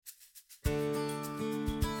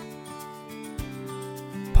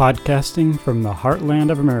Podcasting from the heartland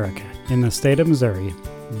of America in the state of Missouri,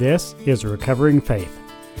 this is Recovering Faith,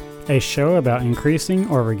 a show about increasing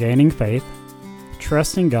or regaining faith,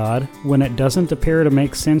 trusting God when it doesn't appear to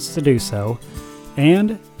make sense to do so,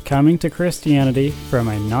 and coming to Christianity from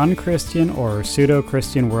a non-Christian or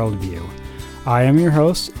pseudo-Christian worldview. I am your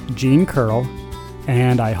host, Gene Curl,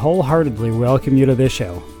 and I wholeheartedly welcome you to this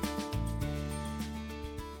show.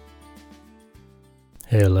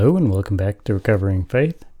 Hello and welcome back to Recovering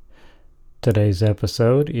Faith. Today's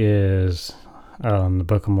episode is on the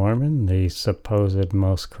Book of Mormon, the supposed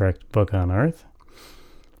most correct book on earth.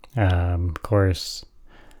 Of course,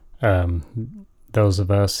 those of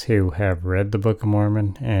us who have read the Book of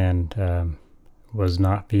Mormon and was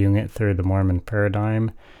not viewing it through the Mormon paradigm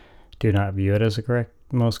do not view it as a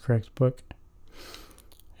most correct book.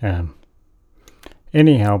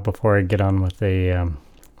 Anyhow, before I get on with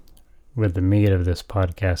the meat of this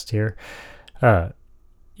podcast here,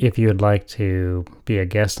 if you would like to be a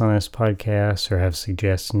guest on this podcast or have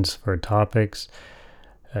suggestions for topics,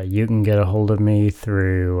 you can get a hold of me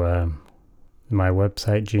through my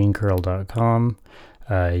website, genecurl.com.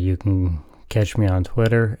 You can catch me on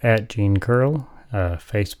Twitter at genecurl.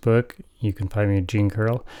 Facebook, you can find me at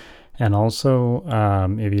genecurl. And also,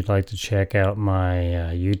 if you'd like to check out my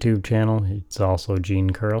YouTube channel, it's also Gene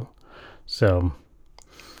Curl. So,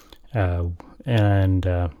 with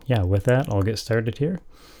that, I'll get started here.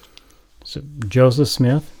 So, Joseph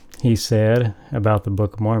Smith, he said about the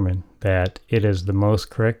Book of Mormon that it is the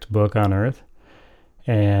most correct book on earth,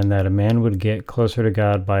 and that a man would get closer to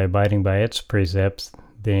God by abiding by its precepts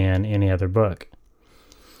than any other book.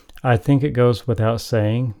 I think it goes without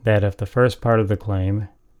saying that if the first part of the claim,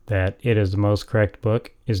 that it is the most correct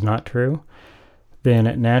book, is not true, then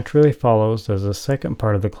it naturally follows that the second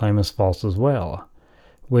part of the claim is false as well,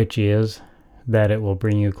 which is that it will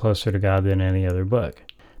bring you closer to God than any other book.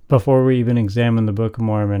 Before we even examine the Book of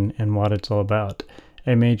Mormon and what it's all about,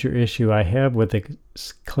 a major issue I have with the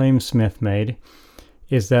claim Smith made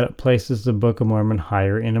is that it places the Book of Mormon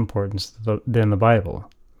higher in importance than the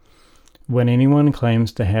Bible. When anyone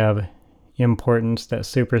claims to have importance that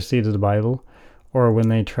supersedes the Bible, or when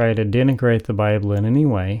they try to denigrate the Bible in any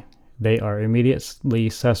way, they are immediately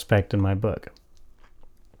suspect in my book.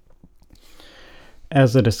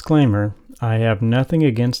 As a disclaimer, I have nothing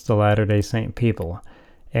against the Latter-day Saint people,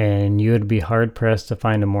 and you would be hard-pressed to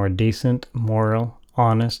find a more decent, moral,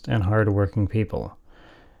 honest, and hard-working people.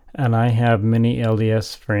 And I have many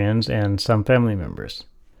LDS friends and some family members.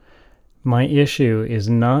 My issue is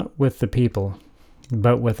not with the people,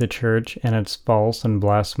 but with the church and its false and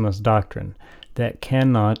blasphemous doctrine that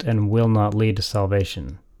cannot and will not lead to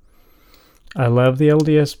salvation. I love the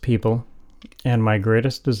LDS people, and my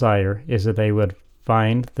greatest desire is that they would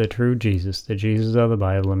find the true Jesus, the Jesus of the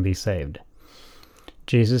Bible, and be saved.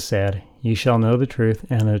 Jesus said, "You shall know the truth,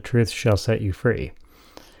 and the truth shall set you free."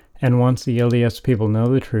 And once the LDS people know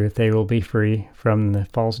the truth, they will be free from the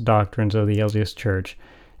false doctrines of the LDS Church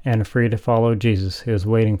and free to follow Jesus, who is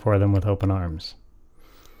waiting for them with open arms.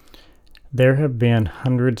 There have been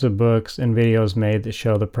hundreds of books and videos made that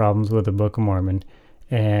show the problems with the Book of Mormon,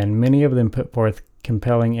 and many of them put forth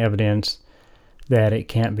compelling evidence that it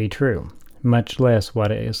can't be true, much less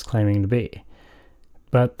what it is claiming to be.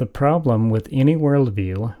 But the problem with any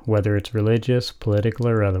worldview, whether it's religious, political,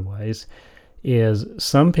 or otherwise, is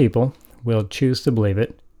some people will choose to believe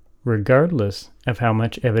it, regardless of how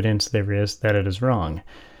much evidence there is that it is wrong,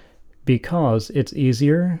 because it's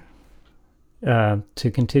easier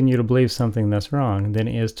to continue to believe something that's wrong than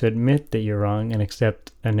it is to admit that you're wrong and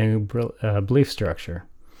accept a new belief structure.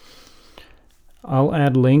 I'll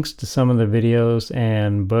add links to some of the videos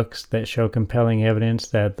and books that show compelling evidence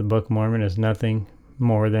that the Book of Mormon is nothing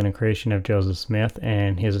more than a creation of Joseph Smith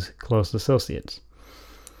and his close associates.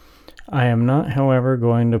 I am not, however,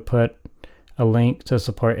 going to put a link to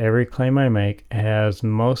support every claim I make, as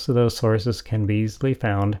most of those sources can be easily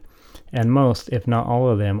found, and most, if not all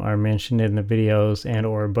of them, are mentioned in the videos and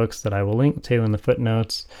or books that I will link to in the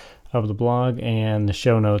footnotes of the blog and the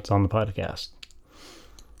show notes on the podcast.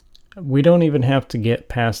 We don't even have to get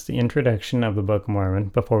past the introduction of the Book of Mormon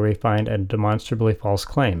before we find a demonstrably false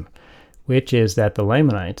claim, which is that the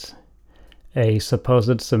Lamanites, a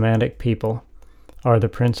supposed Semitic people, are the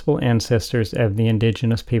principal ancestors of the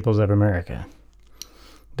indigenous peoples of America.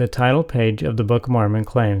 The title page of the Book of Mormon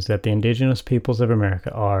claims that the indigenous peoples of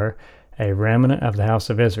America are a remnant of the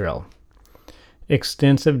house of Israel.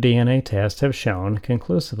 Extensive DNA tests have shown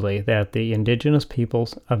conclusively that the indigenous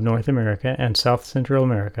peoples of North America and South Central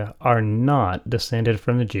America are not descended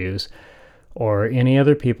from the Jews or any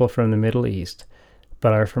other people from the Middle East,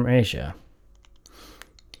 but are from Asia.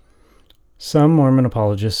 Some Mormon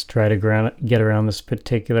apologists try to get around this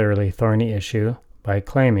particularly thorny issue by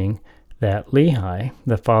claiming that Lehi,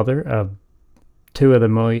 the father of two of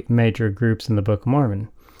the major groups in the Book of Mormon,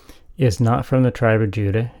 is not from the tribe of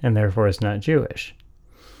Judah and therefore is not Jewish.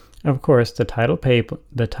 Of course, the title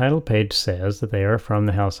page says that they are from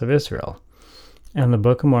the house of Israel, and the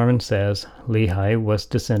Book of Mormon says Lehi was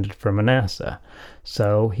descended from Manasseh,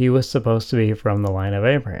 so he was supposed to be from the line of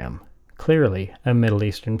Abraham, clearly a Middle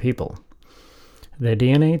Eastern people. The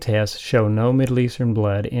DNA tests show no Middle Eastern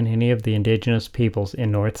blood in any of the indigenous peoples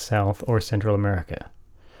in North, South, or Central America.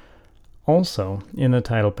 Also, in the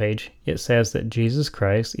title page, it says that Jesus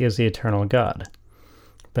Christ is the eternal God,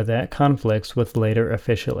 but that conflicts with later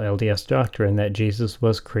official LDS doctrine that Jesus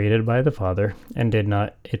was created by the Father and did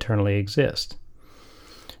not eternally exist.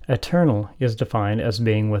 Eternal is defined as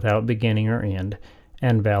being without beginning or end,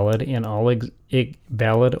 and valid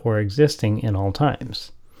or existing in all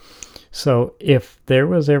times. So, if there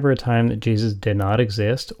was ever a time that Jesus did not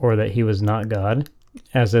exist, or that he was not God,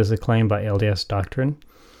 as is a claim by LDS doctrine,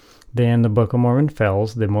 then the Book of Mormon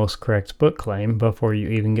fails the most correct book claim before you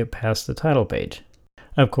even get past the title page.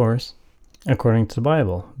 Of course, according to the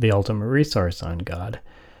Bible, the ultimate resource on God,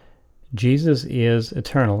 Jesus is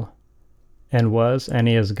eternal and was and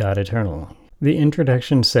is God eternal. The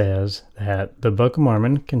introduction says that the Book of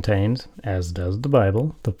Mormon contains, as does the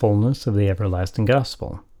Bible, the fullness of the everlasting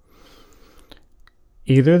gospel.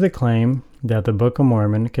 Either the claim that the Book of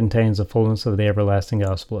Mormon contains the fullness of the everlasting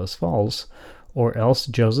gospel is false, or else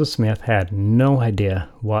Joseph Smith had no idea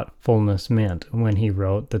what fullness meant when he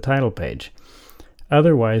wrote the title page.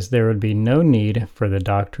 Otherwise, there would be no need for the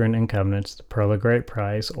Doctrine and Covenants, the Pearl of Great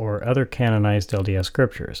Price, or other canonized LDS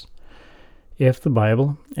scriptures. If the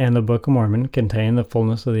Bible and the Book of Mormon contain the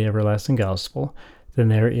fullness of the everlasting gospel, then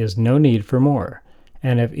there is no need for more,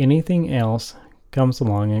 and if anything else comes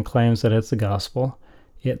along and claims that it's the gospel,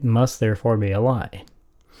 it must therefore be a lie.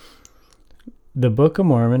 The Book of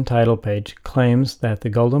Mormon title page claims that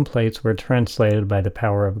the golden plates were translated by the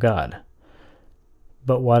power of God.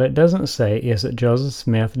 But what it doesn't say is that Joseph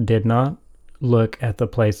Smith did not look at the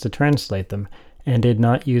plates to translate them and did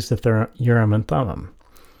not use the Urim and Thummim.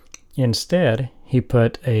 Instead, he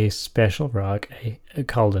put a special rock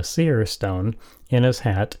called a seer stone in his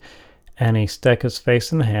hat, and he stuck his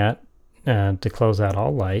face in the hat to close out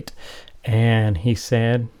all light, and he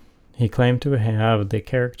said he claimed to have the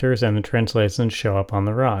characters and the translations show up on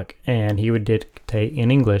the rock, and he would dictate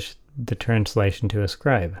in English the translation to a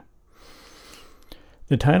scribe.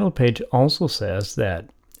 The title page also says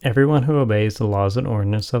that everyone who obeys the laws and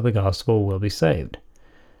ordinances of the gospel will be saved.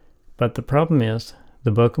 But the problem is,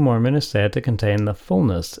 the Book of Mormon is said to contain the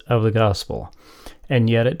fullness of the gospel, and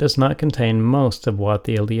yet it does not contain most of what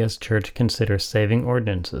the LDS Church considers saving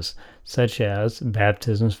ordinances, such as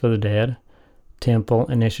baptisms for the dead, temple,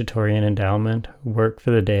 initiatory and endowment, work for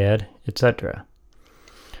the dead, etc.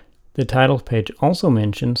 The title page also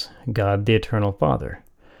mentions God the Eternal Father.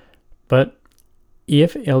 But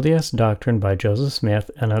if LDS doctrine by Joseph Smith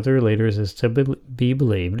and other leaders is to be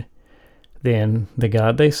believed, then the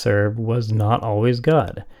God they serve was not always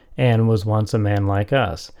God, and was once a man like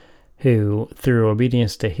us, who, through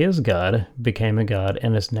obedience to his God, became a God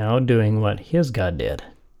and is now doing what his God did.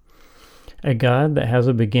 A God that has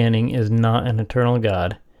a beginning is not an eternal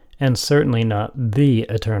God, and certainly not the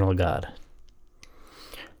eternal God.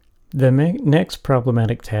 The next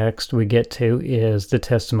problematic text we get to is the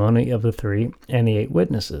testimony of the 3 and the 8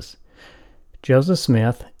 witnesses. Joseph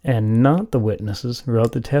Smith, and not the witnesses,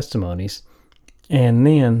 wrote the testimonies, and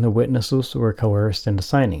then the witnesses were coerced into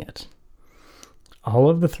signing it. All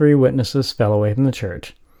of the 3 witnesses fell away from the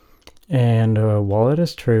church, and while it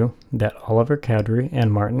is true that Oliver Cowdery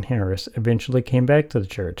and Martin Harris eventually came back to the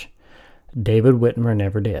church, David Whitmer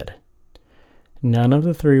never did. None of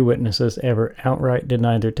the 3 witnesses ever outright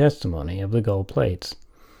denied their testimony of the gold plates,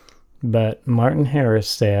 but Martin Harris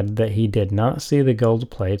said that he did not see the gold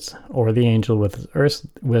plates or the angel with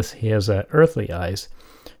his earthly eyes,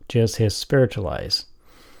 just his spiritual eyes.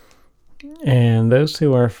 And those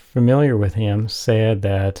who are familiar with him said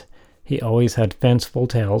that he always had fanciful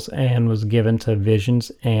tales and was given to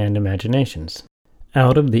visions and imaginations.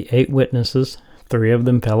 Out of the 8 witnesses, 3 of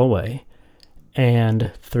them fell away,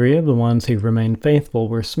 and 3 of the ones who remained faithful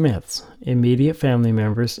were Smiths, immediate family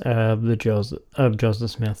members of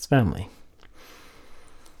Joseph Smith's family.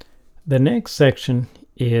 The next section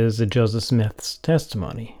is Joseph Smith's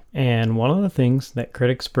testimony, and one of the things that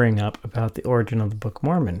critics bring up about the origin of the Book of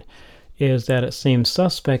Mormon is that it seems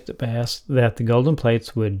suspect at best that the golden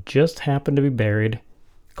plates would just happen to be buried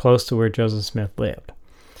close to where Joseph Smith lived.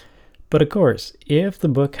 But of course, if the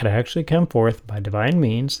book had actually come forth by divine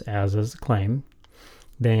means, as is the claim,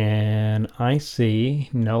 then I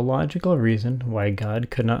see no logical reason why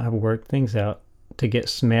God could not have worked things out to get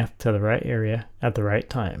Smith to the right area at the right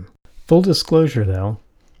time. Full disclosure though,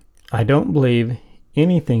 I don't believe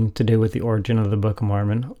anything to do with the origin of the Book of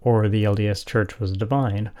Mormon or the LDS Church was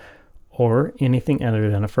divine, or anything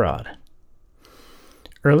other than a fraud.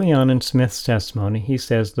 Early on in Smith's testimony, he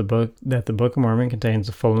says that the Book of Mormon contains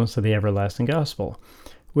the fullness of the everlasting gospel,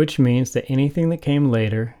 which means that anything that came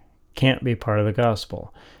later can't be part of the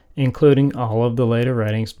gospel, including all of the later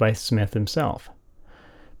writings by Smith himself.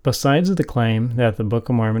 Besides the claim that the Book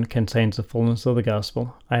of Mormon contains the fullness of the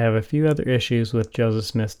gospel, I have a few other issues with Joseph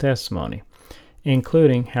Smith's testimony,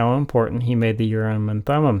 including how important he made the Urim and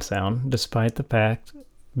Thummim sound, despite the fact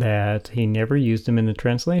that he never used them in the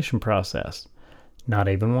translation process, not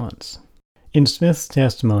even once. In Smith's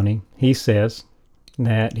testimony, he says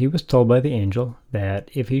that he was told by the angel that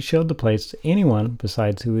if he showed the plates to anyone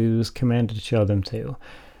besides who he was commanded to show them to,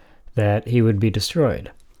 that he would be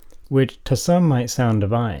destroyed, which to some might sound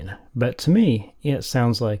divine, but to me it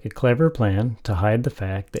sounds like a clever plan to hide the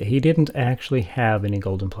fact that he didn't actually have any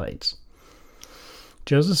golden plates.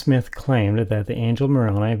 Joseph Smith claimed that the angel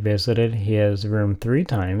Moroni visited his room 3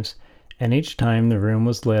 times, and each time the room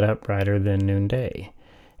was lit up brighter than noonday,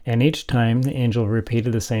 and each time the angel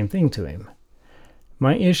repeated the same thing to him.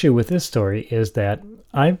 My issue with this story is that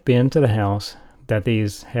I've been to the house that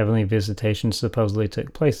these heavenly visitations supposedly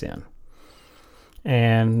took place in,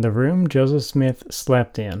 and the room Joseph Smith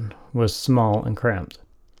slept in was small and cramped,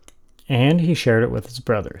 and he shared it with his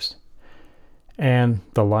brothers. And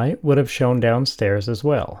the light would have shone downstairs as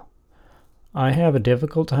well. I have a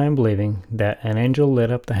difficult time believing that an angel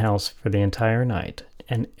lit up the house for the entire night,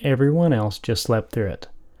 and everyone else just slept through it,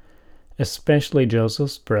 especially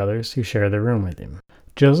Joseph's brothers who share the room with him.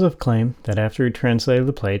 Joseph claimed that after he translated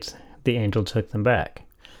the plates, the angel took them back.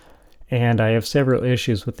 And I have several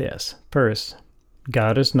issues with this. First,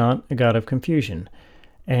 God is not a God of confusion,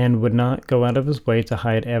 and would not go out of his way to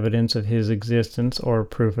hide evidence of his existence or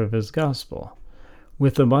proof of his gospel.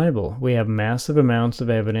 With the Bible, we have massive amounts of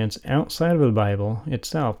evidence outside of the Bible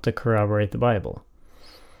itself to corroborate the Bible.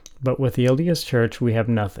 But with the LDS Church, we have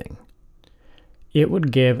nothing. It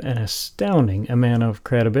would give an astounding amount of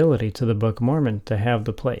credibility to the Book of Mormon to have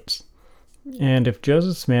the plates. And if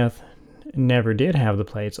Joseph Smith never did have the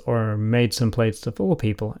plates, or made some plates to fool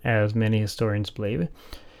people, as many historians believe,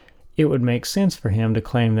 it would make sense for him to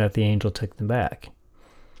claim that the angel took them back.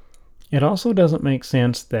 It also doesn't make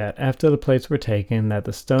sense that after the plates were taken, that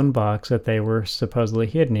the stone box that they were supposedly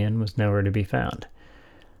hidden in was nowhere to be found.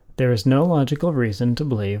 There is no logical reason to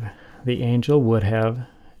believe the angel would have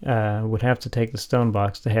to take the stone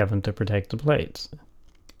box to heaven to protect the plates.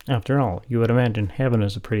 After all, you would imagine heaven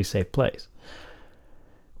is a pretty safe place.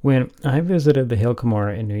 When I visited the Hill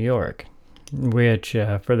Cumorah in New York, which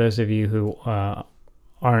for those of you who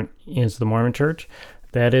aren't into the Mormon Church,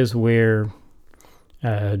 that is where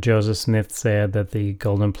Joseph Smith said that the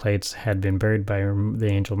golden plates had been buried by the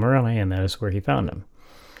angel Moroni, and that is where he found them.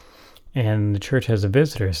 And the church has a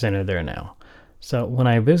visitor center there now. So when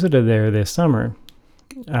I visited there this summer,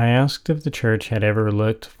 I asked if the church had ever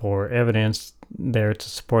looked for evidence there to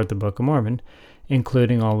support the Book of Mormon,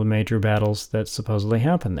 including all the major battles that supposedly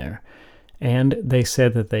happened there. And they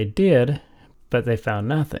said that they did, but they found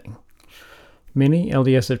nothing. Many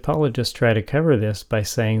LDS apologists try to cover this by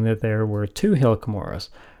saying that there were 2 Hill Cumorahs,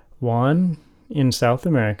 one in South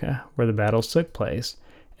America where the battles took place,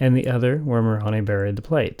 and the other where Moroni buried the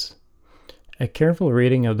plates. A careful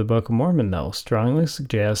reading of the Book of Mormon, though, strongly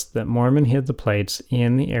suggests that Mormon hid the plates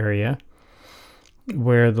in the area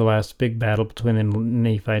where the last big battle between the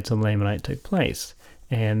Nephites and Lamanites took place,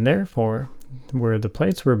 and therefore, where the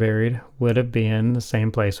plates were buried would have been the same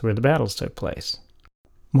place where the battles took place.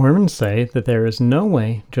 Mormons say that there is no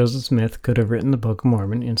way Joseph Smith could have written the Book of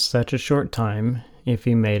Mormon in such a short time if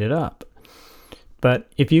he made it up. But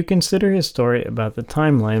if you consider his story about the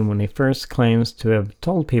timeline when he first claims to have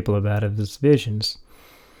told people about his visions,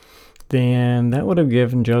 then that would have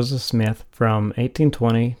given Joseph Smith from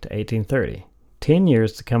 1820 to 1830, 10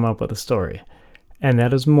 years to come up with a story, and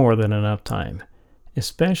that is more than enough time,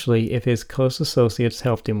 especially if his close associates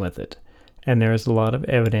helped him with it. And there is a lot of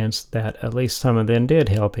evidence that at least some of them did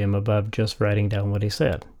help him above just writing down what he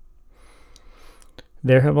said.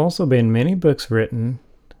 There have also been many books written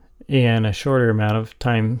in a shorter amount of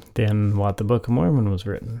time than what the Book of Mormon was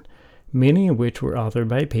written, many of which were authored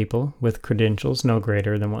by people with credentials no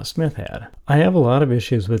greater than what Smith had. I have a lot of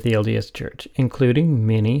issues with the LDS Church, including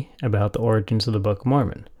many about the origins of the Book of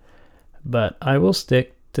Mormon, but I will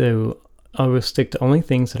stick to I will stick to only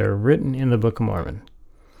things that are written in the Book of Mormon.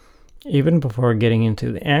 Even before getting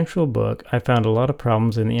into the actual book, I found a lot of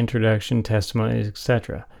problems in the introduction, testimonies,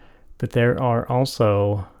 etc. But there are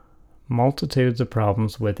also multitudes of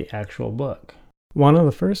problems with the actual book. One of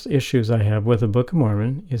the first issues I have with the Book of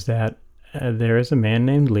Mormon is that there is a man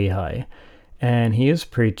named Lehi, and he is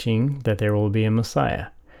preaching that there will be a Messiah,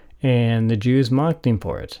 and the Jews mocked him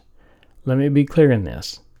for it. Let me be clear in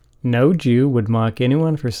this. No Jew would mock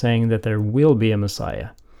anyone for saying that there will be a Messiah,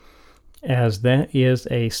 as that is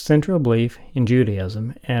a central belief in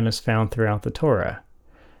Judaism and is found throughout the Torah.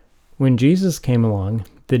 When Jesus came along,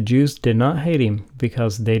 the Jews did not hate him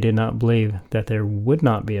because they did not believe that there would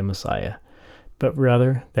not be a Messiah, but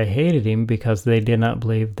rather they hated him because they did not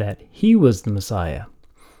believe that he was the Messiah.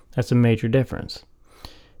 That's a major difference.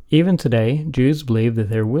 Even today, Jews believe that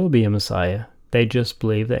there will be a Messiah. They just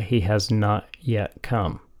believe that he has not yet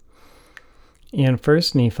come. In 1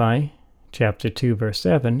 Nephi chapter 2, verse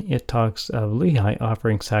 7, it talks of Lehi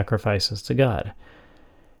offering sacrifices to God.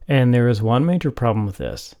 And there is one major problem with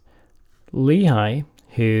this. Lehi,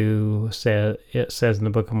 who it says in the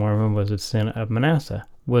Book of Mormon was a sin of Manasseh,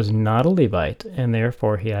 was not a Levite, and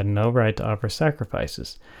therefore he had no right to offer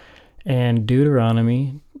sacrifices. And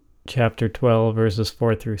Deuteronomy chapter 12, verses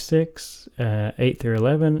 4 through 6, 8 through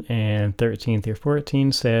 11, and 13 through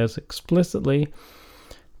 14 says explicitly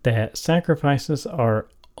that sacrifices are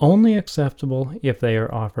only acceptable if they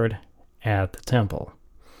are offered at the temple.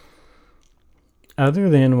 Other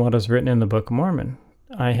than what is written in the Book of Mormon,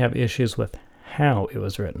 I have issues with how it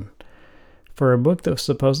was written. For a book that was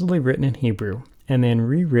supposedly written in Hebrew and then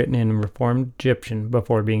rewritten in Reformed Egyptian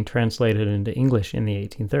before being translated into English in the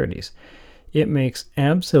 1830s, it makes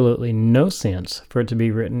absolutely no sense for it to be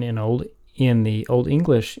written in the Old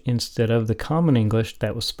English instead of the Common English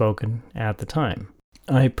that was spoken at the time.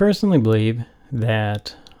 I personally believe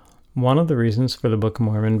that one of the reasons for the Book of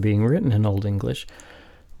Mormon being written in Old English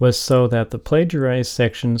was so that the plagiarized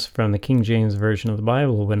sections from the King James Version of the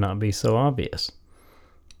Bible would not be so obvious.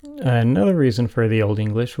 Another reason for the Old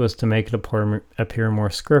English was to make it appear more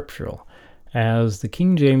scriptural, as the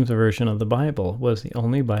King James Version of the Bible was the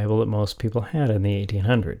only Bible that most people had in the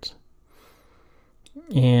 1800s.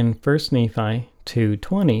 In 1 Nephi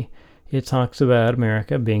 2:20, it talks about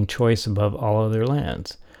America being choice above all other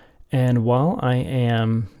lands. And while I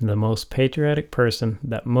am the most patriotic person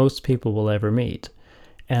that most people will ever meet,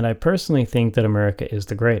 and I personally think that America is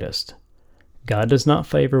the greatest, God does not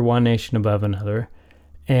favor one nation above another,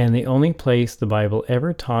 and the only place the Bible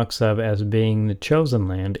ever talks of as being the chosen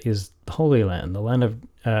land is the Holy Land, the land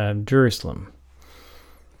of Jerusalem.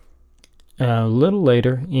 A little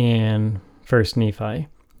later in 1 Nephi,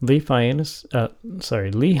 Lehi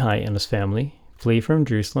and his family flee from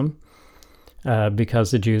Jerusalem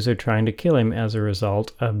because the Jews are trying to kill him as a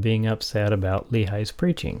result of being upset about Lehi's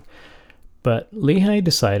preaching. But Lehi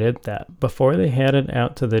decided that before they headed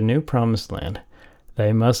out to the new promised land,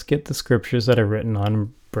 they must get the scriptures that are written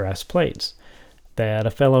on brass plates that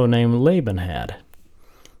a fellow named Laban had.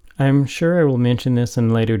 I'm sure I will mention this in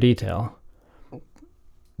later detail,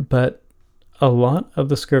 but a lot of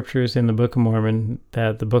the scriptures in the Book of Mormon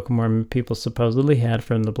that the Book of Mormon people supposedly had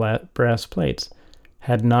from the brass plates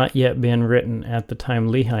had not yet been written at the time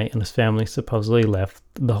Lehi and his family supposedly left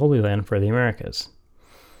the Holy Land for the Americas.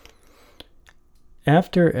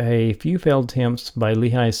 After a few failed attempts by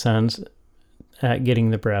Lehi's sons at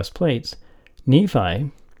getting the brass plates,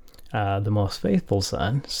 Nephi, the most faithful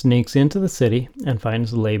son, sneaks into the city and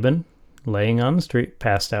finds Laban laying on the street,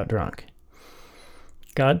 passed out drunk.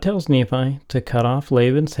 God tells Nephi to cut off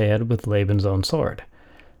Laban's head with Laban's own sword,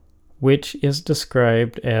 which is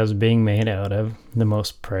described as being made out of the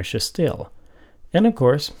most precious steel. And of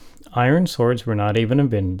course, iron swords were not even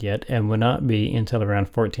invented yet and would not be until around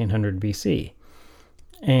 1400 BC.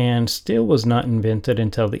 And steel was not invented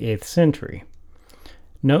until the 8th century.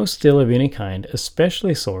 No steel of any kind,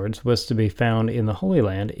 especially swords, was to be found in the Holy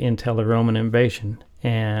Land until the Roman invasion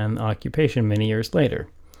and occupation many years later.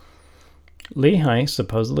 Lehi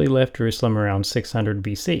supposedly left Jerusalem around 600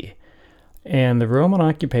 BC, and the Roman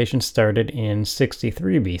occupation started in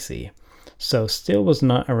 63 BC, so steel was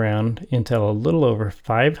not around until a little over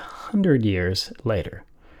 500 years later.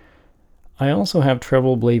 I also have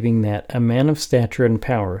trouble believing that a man of stature and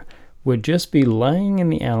power would just be lying in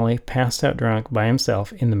the alley passed out drunk by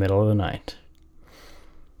himself in the middle of the night.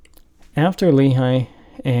 After Lehi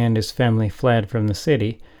and his family fled from the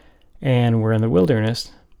city and were in the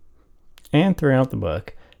wilderness, and throughout the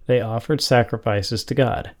book, they offered sacrifices to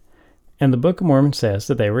God. And the Book of Mormon says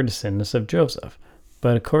that they were descendants of Joseph,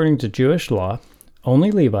 but according to Jewish law, only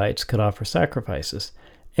Levites could offer sacrifices,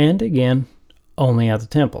 and again, only at the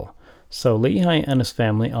temple. So Lehi and his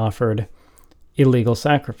family offered illegal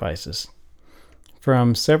sacrifices.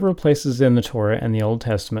 From several places in the Torah and the Old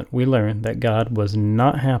Testament, we learn that God was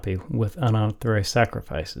not happy with unauthorized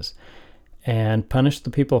sacrifices and punished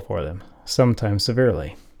the people for them, sometimes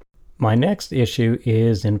severely. My next issue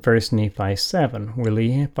is in 1 Nephi 7, where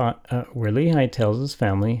Lehi tells his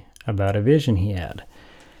family about a vision he had.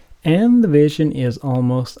 And the vision is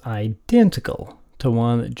almost identical to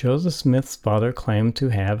one that Joseph Smith's father claimed to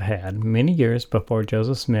have had many years before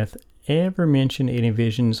Joseph Smith ever mentioned any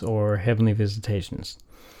visions or heavenly visitations.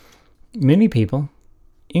 Many people,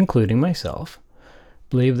 including myself,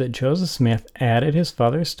 believe that Joseph Smith added his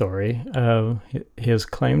father's story of his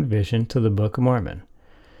claimed vision to the Book of Mormon.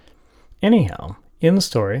 Anyhow, in the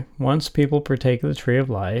story, once people partake of the Tree of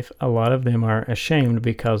Life, a lot of them are ashamed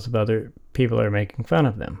because of other people are making fun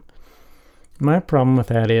of them. My problem with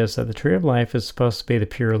that is that the Tree of Life is supposed to be the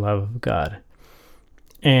pure love of God.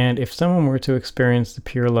 And if someone were to experience the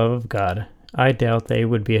pure love of God, I doubt they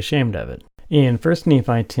would be ashamed of it. In 1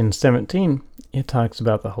 Nephi 10:17, it talks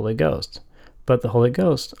about the Holy Ghost. But the Holy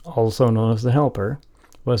Ghost, also known as the Helper,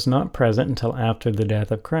 was not present until after the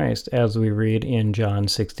death of Christ, as we read in John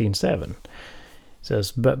 16:7. It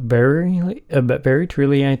says, But very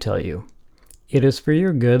truly I tell you, it is for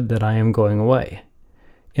your good that I am going away.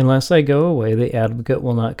 Unless I go away, the Advocate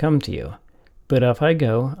will not come to you. But if I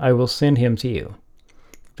go, I will send him to you.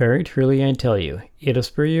 Very truly I tell you, it is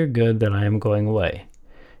for your good that I am going away.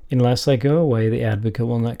 Unless I go away, the Advocate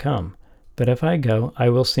will not come. But if I go, I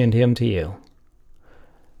will send him to you.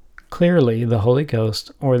 Clearly, the Holy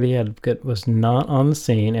Ghost, or the Advocate, was not on the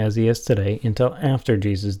scene as he is today until after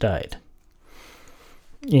Jesus died.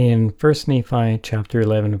 In 1 Nephi chapter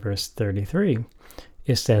 11, verse 33,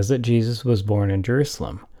 it says that Jesus was born in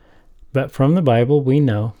Jerusalem. But from the Bible, we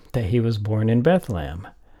know that he was born in Bethlehem.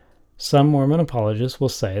 Some Mormon apologists will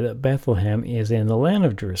say that Bethlehem is in the land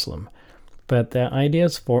of Jerusalem, but that idea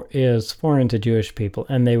is foreign to Jewish people,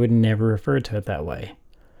 and they would never refer to it that way.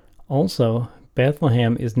 Also,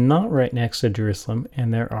 Bethlehem is not right next to Jerusalem,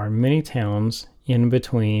 and there are many towns in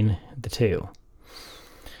between the two.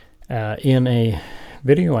 In a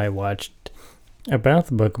video I watched about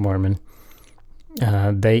the Book of Mormon,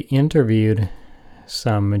 they interviewed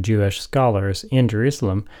some Jewish scholars in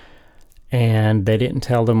Jerusalem, and they didn't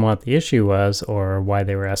tell them what the issue was or why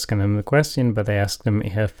they were asking them the question, but they asked them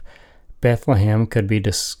if Bethlehem could be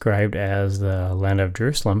described as the land of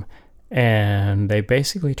Jerusalem, and they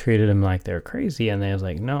basically treated them like they're crazy, and they was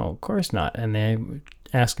like, no, of course not. And they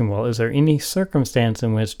asked him, well, is there any circumstance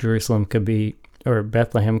in which Jerusalem could be, or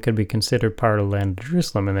Bethlehem could be considered part of the land of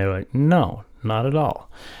Jerusalem? And they were like, no, not at all.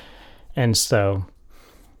 And so,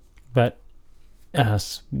 but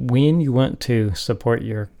when you want to support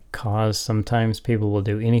your cause, sometimes people will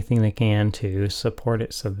do anything they can to support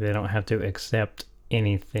it so they don't have to accept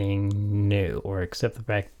anything new or accept the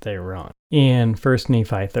fact that they're wrong. In 1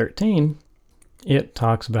 Nephi 13, it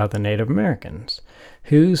talks about the Native Americans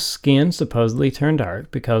whose skin supposedly turned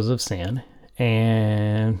dark because of sin,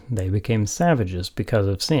 and they became savages because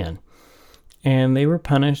of sin. And they were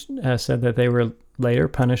punished, said that they were later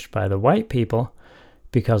punished by the white people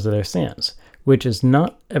because of their sins, which is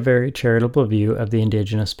not a very charitable view of the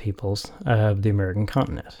indigenous peoples of the American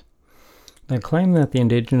continent. The claim that the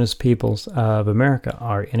indigenous peoples of America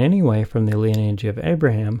are in any way from the lineage of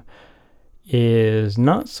Abraham is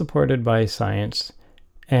not supported by science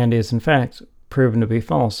and is in fact proven to be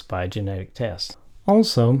false by genetic tests.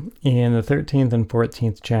 Also, in the 13th and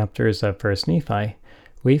 14th chapters of 1 Nephi,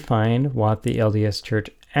 we find what the LDS Church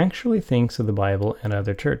actually thinks of the Bible and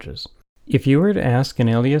other churches. If you were to ask an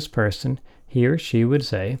LDS person, he or she would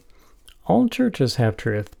say, all churches have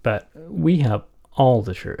truth, but we have all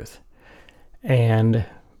the truth. And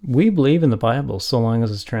we believe in the Bible so long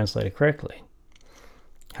as it's translated correctly.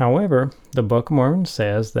 However, the Book of Mormon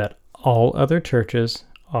says that all other churches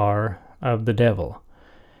are of the devil,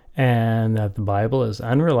 and that the Bible is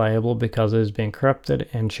unreliable because it has been corrupted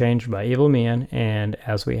and changed by evil men, and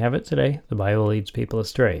as we have it today, the Bible leads people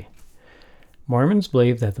astray. Mormons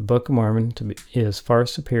believe that the Book of Mormon is far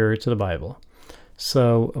superior to the Bible.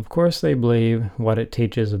 So, of course, they believe what it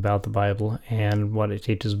teaches about the Bible and what it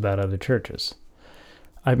teaches about other churches.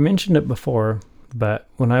 I've mentioned it before, but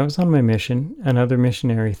when I was on my mission, another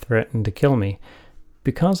missionary threatened to kill me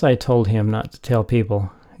because I told him not to tell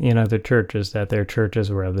people in other churches that their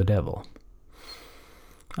churches were of the devil.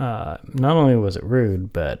 Not only was it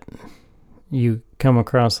rude, but you come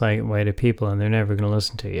across that way to people and they're never going to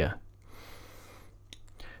listen to you.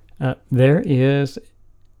 There is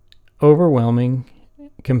overwhelming,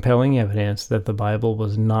 compelling evidence that the Bible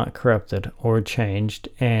was not corrupted or changed,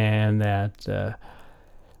 and that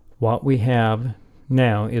What we have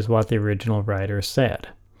now is what the original writer said.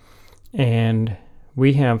 And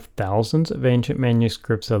we have thousands of ancient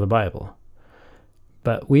manuscripts of the Bible.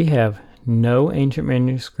 But we have no ancient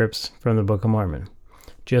manuscripts from the Book of Mormon,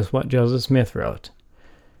 just what Joseph Smith wrote.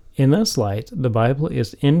 In this light, the Bible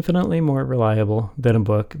is infinitely more reliable than a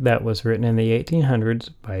book that was written in the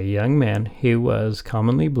 1800s by a young man who was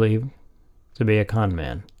commonly believed to be a con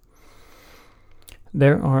man.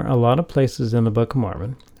 There are a lot of places in the Book of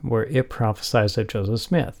Mormon where it prophesies of Joseph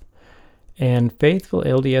Smith, and faithful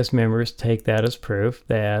LDS members take that as proof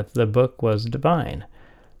that the book was divine.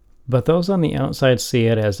 But those on the outside see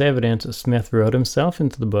it as evidence that Smith wrote himself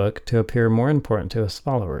into the book to appear more important to his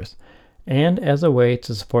followers, and as a way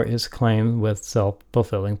to support his claim with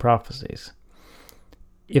self-fulfilling prophecies.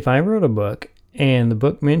 If I wrote a book and the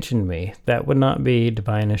book mentioned me, that would not be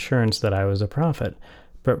divine assurance that I was a prophet,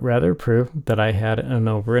 but rather proof that I had an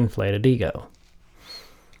overinflated ego.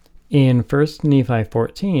 In 1 Nephi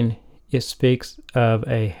 14, it speaks of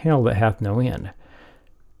a hell that hath no end.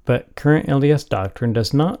 But current LDS doctrine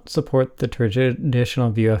does not support the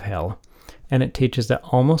traditional view of hell, and it teaches that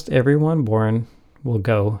almost everyone born will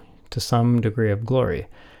go to some degree of glory,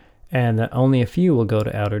 and that only a few will go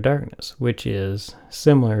to outer darkness, which is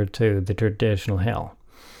similar to the traditional hell.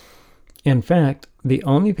 In fact, the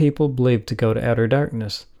only people believed to go to outer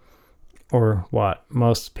darkness, or what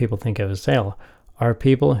most people think of as hell, are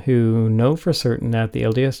people who know for certain that the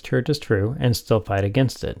LDS Church is true and still fight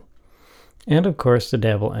against it. And of course, the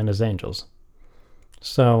devil and his angels.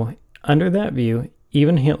 So, under that view,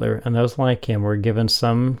 even Hitler and those like him were given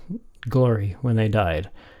some glory when they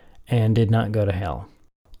died, and did not go to hell.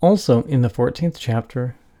 Also, in the 14th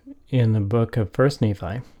chapter in the book of 1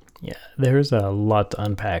 Nephi, there's a lot to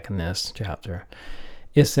unpack in this chapter.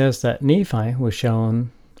 It says that Nephi was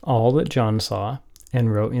shown all that John saw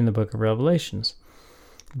and wrote in the book of Revelations,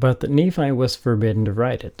 but that Nephi was forbidden to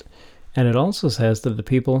write it. And it also says that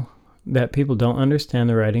people don't understand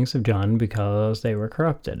the writings of John because they were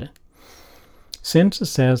corrupted. Since it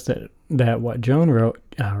says that what John wrote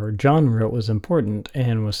was important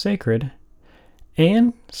and was sacred,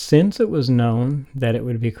 and since it was known that it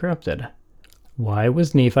would be corrupted, why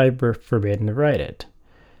was Nephi forbidden to write it?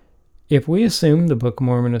 If we assume the Book of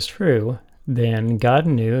Mormon is true, then God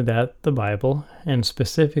knew that the Bible, and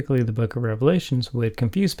specifically the book of Revelations, would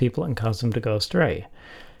confuse people and cause them to go astray,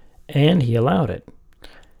 and he allowed it.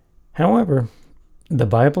 However, the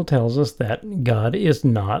Bible tells us that God is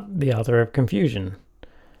not the author of confusion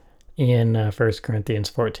in 1 Corinthians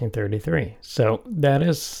 14:33. So that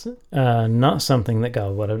is not something that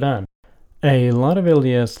God would have done. A lot of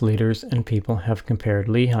LDS leaders and people have compared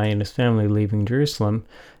Lehi and his family leaving Jerusalem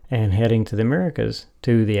and heading to the Americas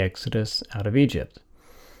to the Exodus out of Egypt.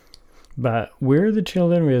 But where the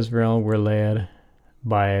children of Israel were led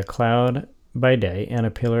by a cloud by day and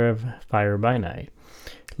a pillar of fire by night,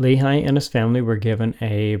 Lehi and his family were given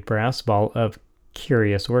a brass ball of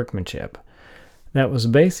curious workmanship that was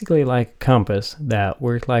basically like a compass that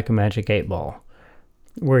worked like a magic 8-ball,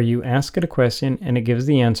 where you ask it a question and it gives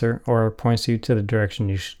the answer or points you to the direction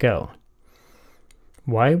you should go.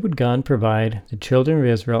 Why would God provide the children of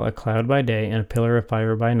Israel a cloud by day and a pillar of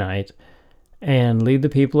fire by night, and lead the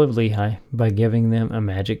people of Lehi by giving them a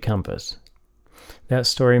magic compass? That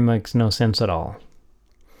story makes no sense at all.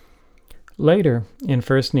 Later, in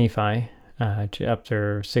 1 Nephi,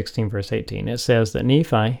 chapter 16, verse 18, it says that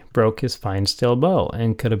Nephi broke his fine steel bow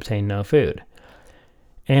and could obtain no food.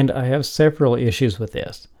 And I have several issues with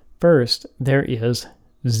this. First, there is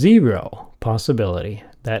zero possibility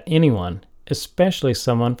that anyone, especially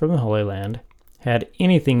someone from the Holy Land, had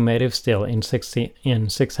anything made of steel in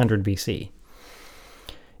 600 BC.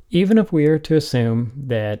 Even if we are to assume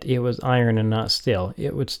that it was iron and not steel,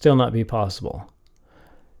 it would still not be possible.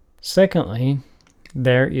 Secondly,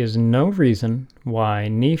 there is no reason why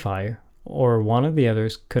Nephi or one of the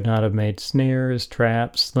others could not have made snares,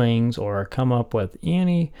 traps, slings, or come up with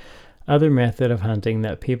any other method of hunting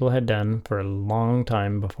that people had done for a long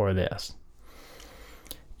time before this.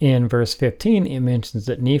 In verse 15, it mentions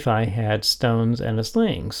that Nephi had stones and a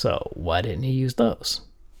sling, so why didn't he use those?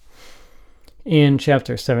 In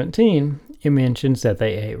chapter 17, it mentions that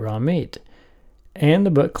they ate raw meat, and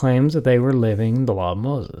the book claims that they were living the law of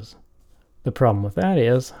Moses. The problem with that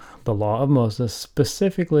is the law of Moses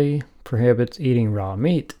specifically prohibits eating raw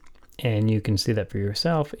meat, and you can see that for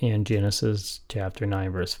yourself in Genesis chapter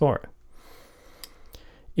 9, verse 4.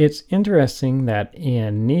 It's interesting that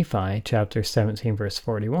in Nephi chapter 17, verse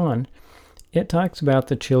 41, it talks about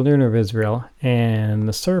the children of Israel and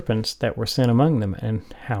the serpents that were sent among them, and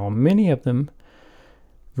how many of them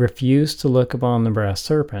refused to look upon the brass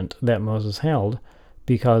serpent that Moses held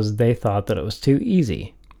because they thought that it was too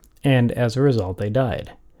easy, and as a result they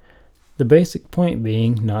died. The basic point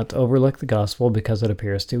being not to overlook the gospel because it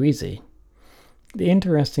appears too easy. The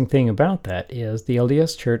interesting thing about that is the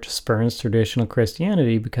LDS Church spurns traditional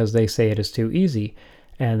Christianity because they say it is too easy,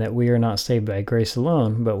 and that we are not saved by grace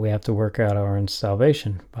alone, but we have to work out our own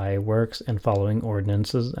salvation by works and following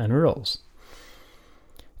ordinances and rules.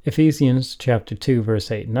 Ephesians chapter 2,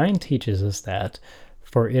 verse 8 and 9 teaches us that,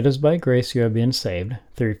 "For it is by grace you have been saved,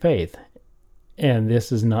 through faith, and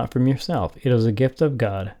this is not from yourself. It is a gift of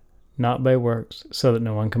God, not by works, so that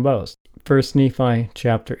no one can boast." 1 Nephi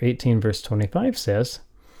chapter 18, verse 25 says,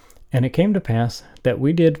 "And it came to pass that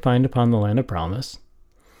we did find upon the land of promise,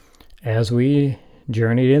 as we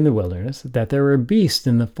journeyed in the wilderness, that there were beasts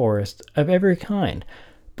in the forest of every kind,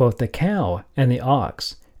 both the cow and the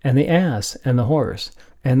ox, and the ass and the horse,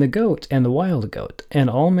 and the goat and the wild goat, and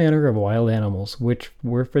all manner of wild animals, which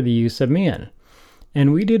were for the use of men.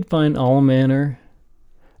 And we did find all manner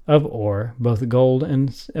of ore, both gold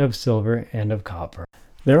and of silver and of copper."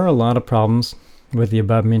 There are a lot of problems with the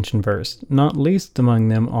above-mentioned verse. Not least among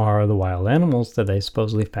them are the wild animals that they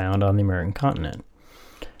supposedly found on the American continent.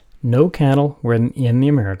 No cattle were in the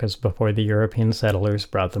Americas before the European settlers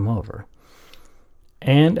brought them over.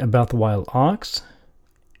 And about the wild ox,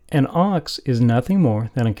 an ox is nothing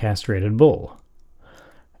more than a castrated bull.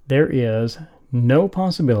 There is no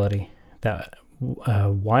possibility that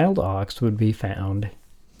a wild ox would be found,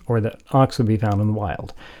 or that ox would be found in the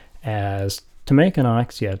wild. As to make an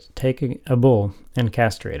ox, you have to take a bull and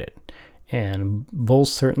castrate it. And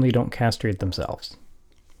bulls certainly don't castrate themselves.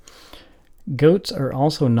 Goats are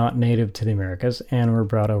also not native to the Americas and were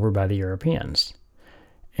brought over by the Europeans.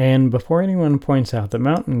 And before anyone points out the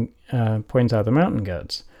mountain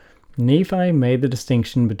goats, Nephi made the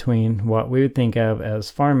distinction between what we would think of as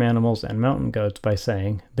farm animals and mountain goats by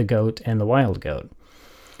saying the goat and the wild goat.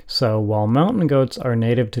 So while mountain goats are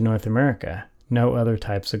native to North America, no other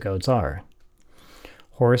types of goats are.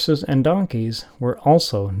 Horses and donkeys were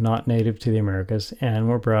also not native to the Americas and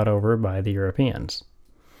were brought over by the Europeans.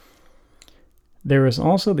 There is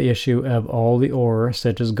also the issue of all the ore,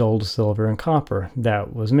 such as gold, silver, and copper,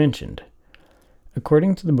 that was mentioned.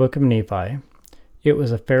 According to the book of Nephi, it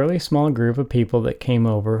was a fairly small group of people that came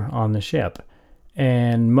over on the ship,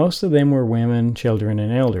 and most of them were women, children,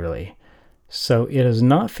 and elderly. So it is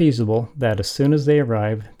not feasible that as soon as they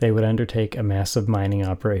arrived, they would undertake a massive mining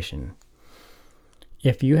operation.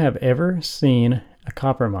 If you have ever seen a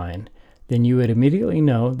copper mine, then you would immediately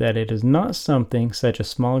know that it is not something such a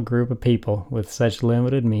small group of people with such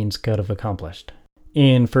limited means could have accomplished.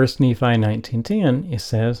 In 1 Nephi 19:10, it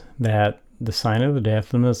says that the sign of the death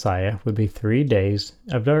of the Messiah would be 3 days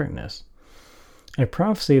of darkness, a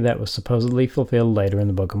prophecy that was supposedly fulfilled later in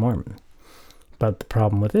the Book of Mormon. But the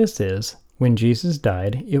problem with this is, when Jesus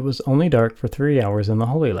died, it was only dark for 3 hours in the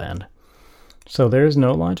Holy Land. So there is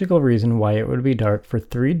no logical reason why it would be dark for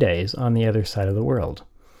 3 days on the other side of the world.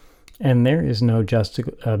 And there is no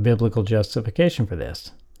biblical justification for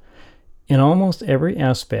this. In almost every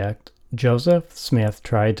aspect, Joseph Smith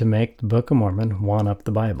tried to make the Book of Mormon one-up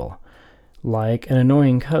the Bible, like an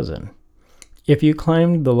annoying cousin. If you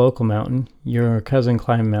climbed the local mountain, your cousin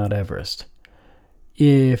climbed Mount Everest.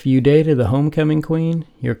 If you dated the homecoming queen,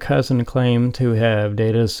 your cousin claimed to have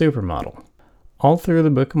dated a supermodel. All through the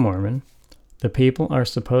Book of Mormon, the people are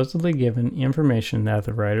supposedly given information that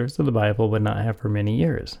the writers of the Bible would not have for many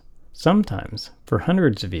years. Sometimes for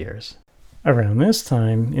hundreds of years. Around this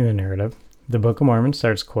time in the narrative, the Book of Mormon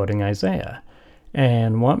starts quoting Isaiah,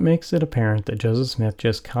 and what makes it apparent that Joseph Smith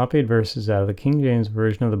just copied verses out of the King James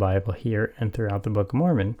Version of the Bible here and throughout the Book of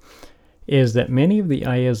Mormon is that many of the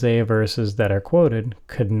Isaiah verses that are quoted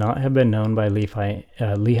could not have been known by Lehi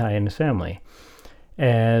and his family,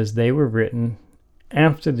 as they were written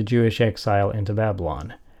after the Jewish exile into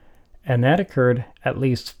Babylon. And that occurred at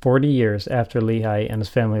least 40 years after Lehi and his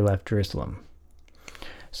family left Jerusalem.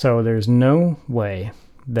 So there's no way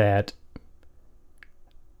that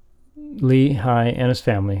Lehi and his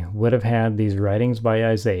family would have had these writings by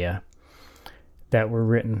Isaiah that were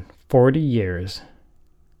written 40 years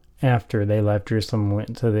after they left Jerusalem and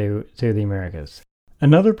went to the Americas.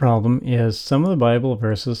 Another problem is some of the Bible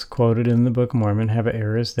verses quoted in the Book of Mormon have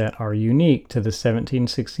errors that are unique to the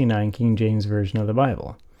 1769 King James Version of the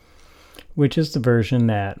Bible, which is the version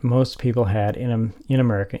that most people had in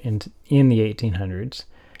America in the 1800s,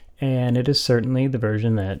 and it is certainly the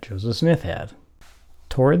version that Joseph Smith had.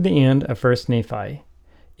 Toward the end of 1 Nephi,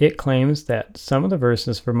 it claims that some of the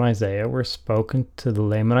verses from Isaiah were spoken to the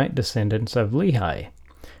Lamanite descendants of Lehi,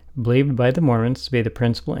 believed by the Mormons to be the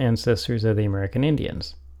principal ancestors of the American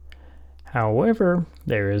Indians. However,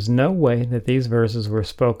 there is no way that these verses were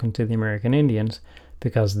spoken to the American Indians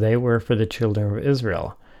because they were for the children of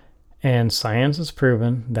Israel. And science has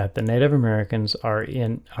proven that the Native Americans are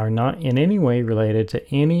not in any way related to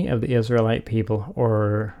any of the Israelite people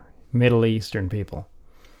or Middle Eastern people.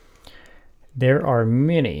 There are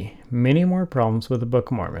many, many more problems with the Book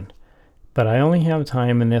of Mormon, but I only have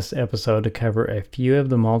time in this episode to cover a few of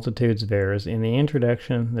the multitudes of errors in the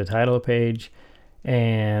introduction, the title page,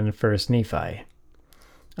 and 1 Nephi.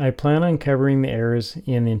 I plan on covering the errors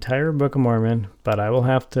in the entire Book of Mormon, but it'll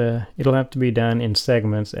have to be done in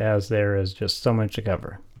segments as there is just so much to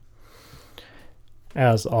cover.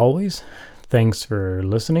 As always, thanks for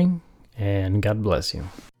listening, and God bless you.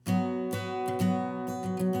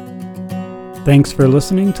 Thanks for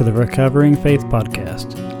listening to the Recovering Faith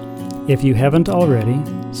Podcast. If you haven't already,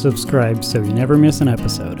 subscribe so you never miss an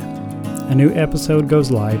episode. A new episode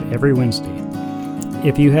goes live every Wednesday.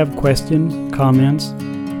 If you have questions, comments,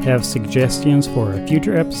 have suggestions for a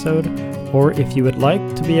future episode, or if you would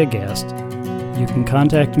like to be a guest, you can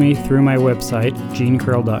contact me through my website,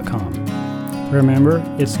 genecurl.com. Remember,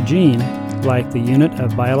 it's gene, like the unit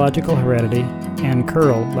of biological heredity, and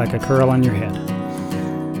curl, like a curl on your head.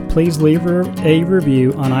 Please leave a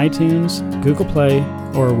review on iTunes, Google Play,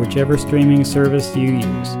 or whichever streaming service you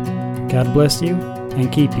use. God bless you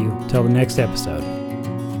and keep you till the next episode.